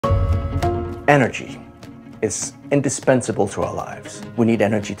Energy is indispensable to our lives. We need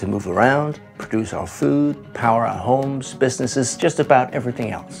energy to move around, produce our food, power our homes, businesses, just about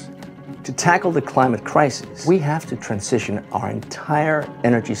everything else. To tackle the climate crisis, we have to transition our entire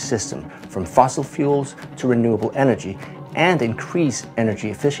energy system from fossil fuels to renewable energy and increase energy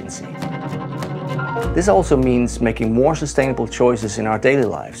efficiency. This also means making more sustainable choices in our daily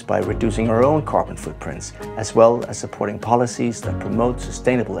lives by reducing our own carbon footprints, as well as supporting policies that promote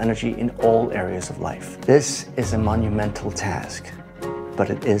sustainable energy in all areas of life. This is a monumental task, but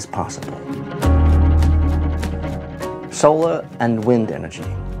it is possible. Solar and wind energy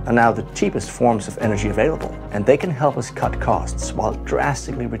are now the cheapest forms of energy available, and they can help us cut costs while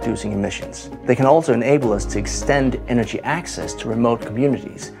drastically reducing emissions. They can also enable us to extend energy access to remote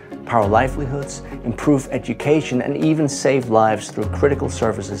communities, power livelihoods, improve education, and even save lives through critical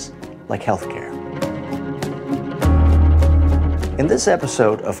services like healthcare. In this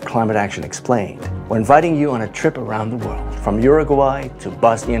episode of Climate Action Explained, we're inviting you on a trip around the world, from Uruguay to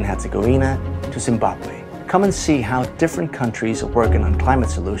Bosnia and Herzegovina to Zimbabwe. Come and see how different countries are working on climate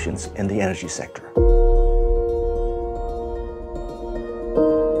solutions in the energy sector.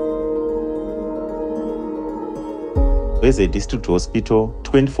 As a district hospital,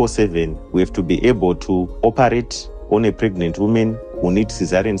 24/7, we have to be able to operate on a pregnant woman who needs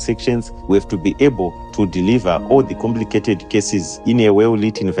cesarean sections. We have to be able to deliver all the complicated cases in a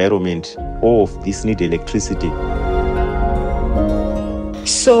well-lit environment. All of this need electricity.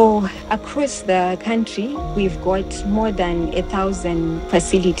 So across the country, we've got more than 1,000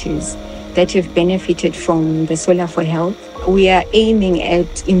 facilities that have benefited from the Solar for Health. We are aiming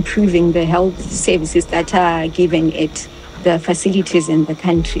at improving the health services that are given at the facilities in the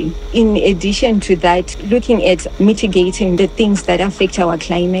country. In addition to that, looking at mitigating the things that affect our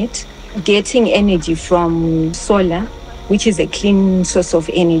climate, getting energy from solar, which is a clean source of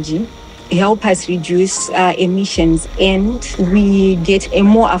energy, help us reduce emissions, and we get a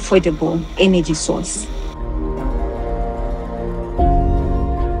more affordable energy source.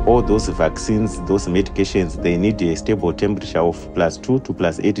 All those vaccines, those medications, they need a stable temperature of +2 to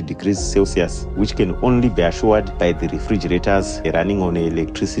 +8 degrees Celsius, which can only be assured by the refrigerators running on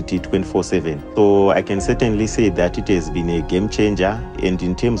electricity 24/7. So I can certainly say that it has been a game changer, and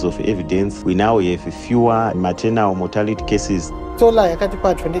in terms of evidence, we now have fewer maternal mortality cases. Solar yakatipa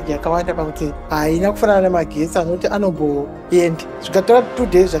advantage yakawanda pakuti haina kufanana nemagetsi anoti anongoenda zvikatora 2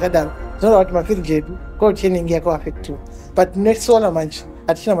 days zvakadaro zvinova kuti mafiriji edu cold chaining yakaafectiwa, but nesolar manje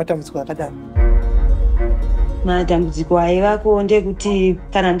hatichina matambudziko akadaro. Matambudziko aivako ndekuti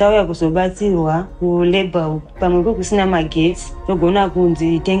kana ndauya kuzobatsirwa kulabor pamwe kusina magetsi, togona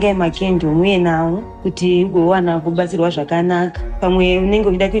kunzi tengai makendo muye nawo kuti ugowana kubatsirwa zvakanaka. Pamwe unenge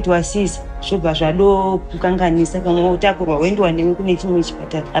uchida kuitwa sisi zvobva zvado kukanganisa, pamwe utakurwa wendiwa newe kune chimwe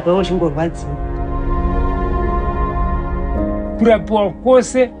chipatara apa uchingorwadziwa. Kurapiwa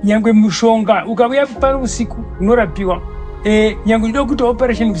kwose, nyangwe mushonga ukauya pari usiku unorapiwa. Nyangu ndido kuti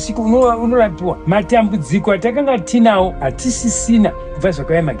operation usiku unorapiwa. Matambudziko atakanga tinawo hatisisina kubva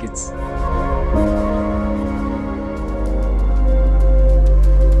zvakauya magetsi.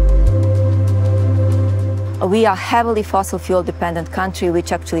 We are a heavily fossil fuel dependent country,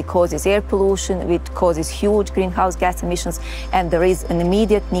 which actually causes air pollution, which causes huge greenhouse gas emissions, and there is an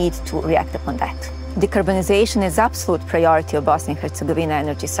immediate need to react upon that. Decarbonization is absolute priority of Bosnia and Herzegovina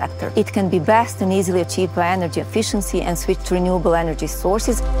energy sector. It can be best and easily achieved by energy efficiency and switch to renewable energy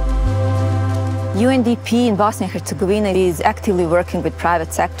sources. UNDP in Bosnia and Herzegovina is actively working with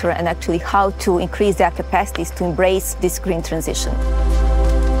private sector and actually how to increase their capacities to embrace this green transition.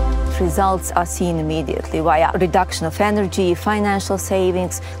 Results are seen immediately via reduction of energy, financial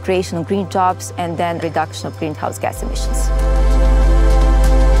savings, creation of green jobs, and then reduction of greenhouse gas emissions.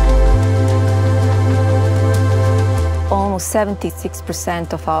 Almost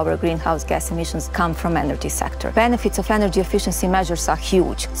 76% of our greenhouse gas emissions come from energy sector. Benefits of energy efficiency measures are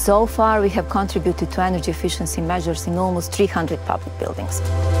huge. So far, we have contributed to energy efficiency measures in almost 300 public buildings.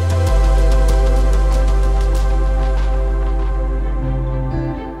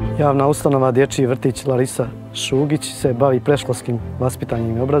 Javna ustanova Dječji vrtić Larisa Šugić se bavi predškolskim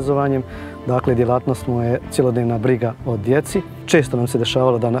vaspitanjem i obrazovanjem. Dakle, djelatnost mu je cjelodnevna briga o djeci. Često nam se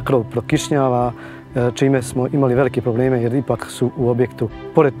dešavalo da na krov prokišnjava, čime smo imali velike probleme jer ipak su u objektu.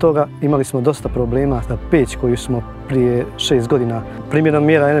 Pored toga imali smo dosta problema sa peć koju smo prije 6 godina. Primjenom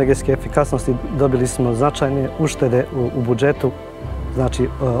mjera energetske efikasnosti dobili smo značajne uštede u budžetu. Znači,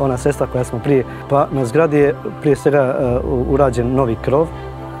 ona sredstva koja smo prije. Pa na zgradi je prije svega urađen novi krov.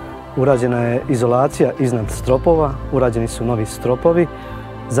 Urađena je izolacija iznad stropova, urađeni su novi stropovi,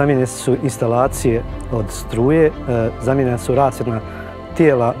 zamijenjene su instalacije od struje, zamijenjena su rasvjetna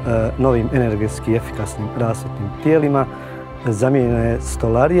tijela novim energetski efikasnim rasvjetnim tijelima, zamijenjena je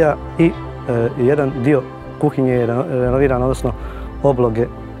stolarija i jedan dio kuhinje je renoviran, odnosno obloge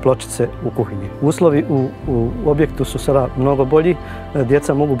pločice u kuhinji. Uslovi u objektu su sada mnogo bolji,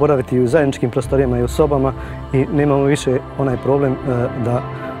 djeca mogu boraviti i u zajedničkim prostorijama i u sobama i nemamo više onaj problem da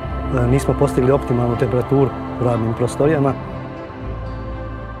nismo postigli optimalnu temperaturu u radnim prostorijama.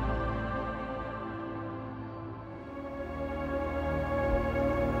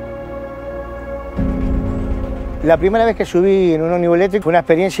 La primera vez que subí en un ómnibus eléctrico fue una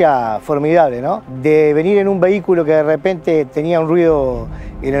experiencia formidable, ¿no? De venir en un vehículo que de repente tenía un ruido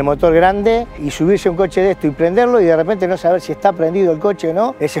en el motor grande y subirse a un coche de esto y prenderlo y de repente no saber si está prendido el coche o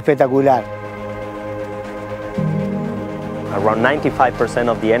no, es espectacular. Around 95%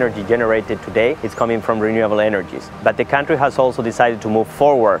 of the energy generated today is coming from renewable energies. But the country has also decided to move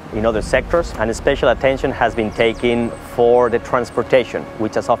forward in other sectors, and special attention has been taken for the transportation,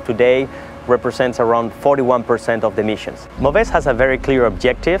 which as of today represents around 41% of the emissions. MOVES has a very clear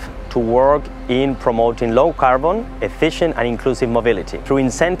objective to work in promoting low carbon, efficient and inclusive mobility. Through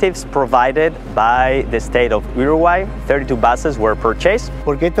incentives provided by the state of Uruguay, 32 buses were purchased.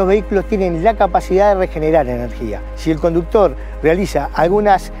 Porque estos vehículos tienen la capacidad de regenerar energía. Si el conductor realiza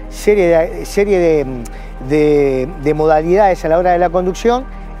algunas serie de modalidades a la hora de la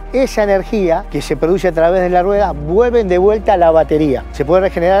conducción, esa energía que se produce a través de la rueda vuelve de vuelta a la batería. Se puede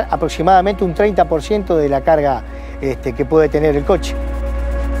regenerar aproximadamente un 30% de la carga que puede tener el coche.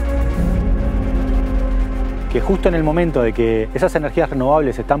 Que justo en el momento de que esas energías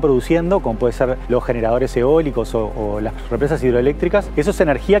renovables se están produciendo, como puede ser los generadores eólicos o las represas hidroeléctricas, eso es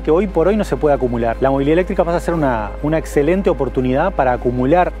energía que hoy por hoy no se puede acumular. La movilidad eléctrica pasa a ser una excelente oportunidad para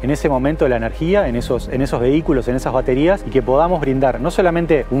acumular en ese momento la energía, en esos vehículos, en esas baterías, y que podamos brindar no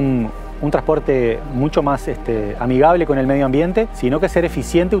solamente un transporte mucho más amigable con el medio ambiente, sino que ser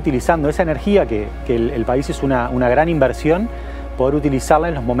eficiente utilizando esa energía que el país hizo una gran inversión, poder utilizarla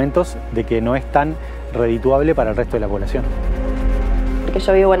en los momentos de que no es tan redituable para el resto de la población. Porque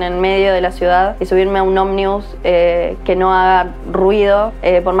yo vivo en el medio de la ciudad y subirme a un ómnibus que no haga ruido,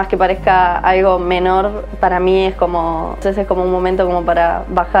 por más que parezca algo menor, para mí es como un momento como para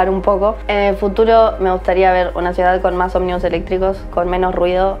bajar un poco. En el futuro me gustaría ver una ciudad con más ómnibus eléctricos, con menos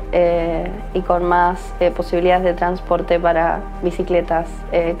ruido y con más posibilidades de transporte para bicicletas,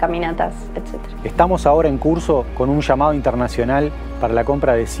 caminatas, etc. Estamos ahora en curso con un llamado internacional para la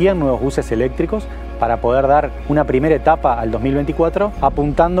compra de 100 nuevos buses eléctricos para poder dar una primera etapa al 2024,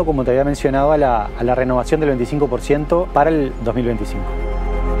 apuntando, como te había mencionado, a la renovación del 25% para el 2025.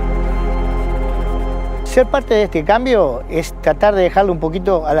 Ser parte de este cambio es tratar de dejarle un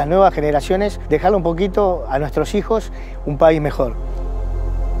poquito a las nuevas generaciones, dejarle un poquito a nuestros hijos un país mejor.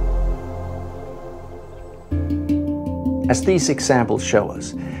 As these examples show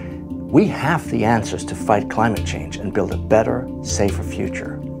us, we have the answers to fight climate change and build a better, safer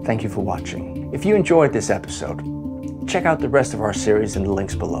future. Thank you for watching. If you enjoyed this episode, check out the rest of our series in the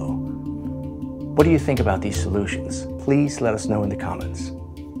links below. What do you think about these solutions? Please let us know in the comments.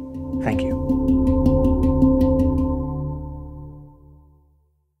 Thank you.